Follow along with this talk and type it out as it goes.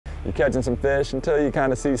you're catching some fish until you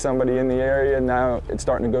kind of see somebody in the area, and now it's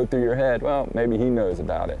starting to go through your head, well, maybe he knows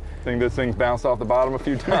about it. Think this thing's bounced off the bottom a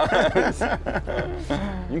few times.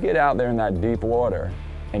 You get out there in that deep water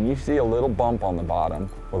and you see a little bump on the bottom.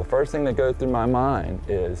 Well, the first thing that goes through my mind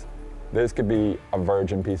is this could be a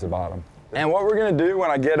virgin piece of bottom. And what we're gonna do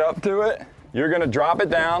when I get up to it, you're gonna drop it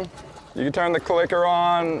down. You can turn the clicker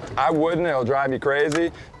on. I wouldn't, it'll drive you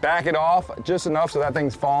crazy. Back it off just enough so that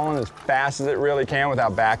thing's falling as fast as it really can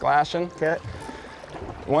without backlashing. Okay.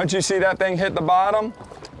 Once you see that thing hit the bottom,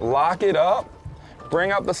 lock it up,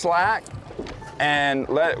 bring up the slack, and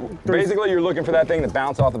basically you're looking for that thing to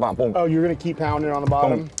bounce off the bottom. Boom. Oh, you're gonna keep pounding on the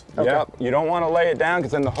bottom? Okay. Yep, you don't want to lay it down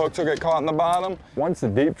because then the hooks will get caught in the bottom. Once the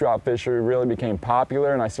deep drop fishery really became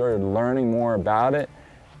popular and I started learning more about it,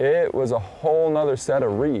 it was a whole nother set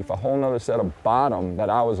of reef, a whole nother set of bottom that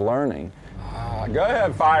I was learning. Go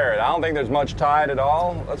ahead, fire it. I don't think there's much tide at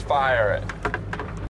all. Let's fire it.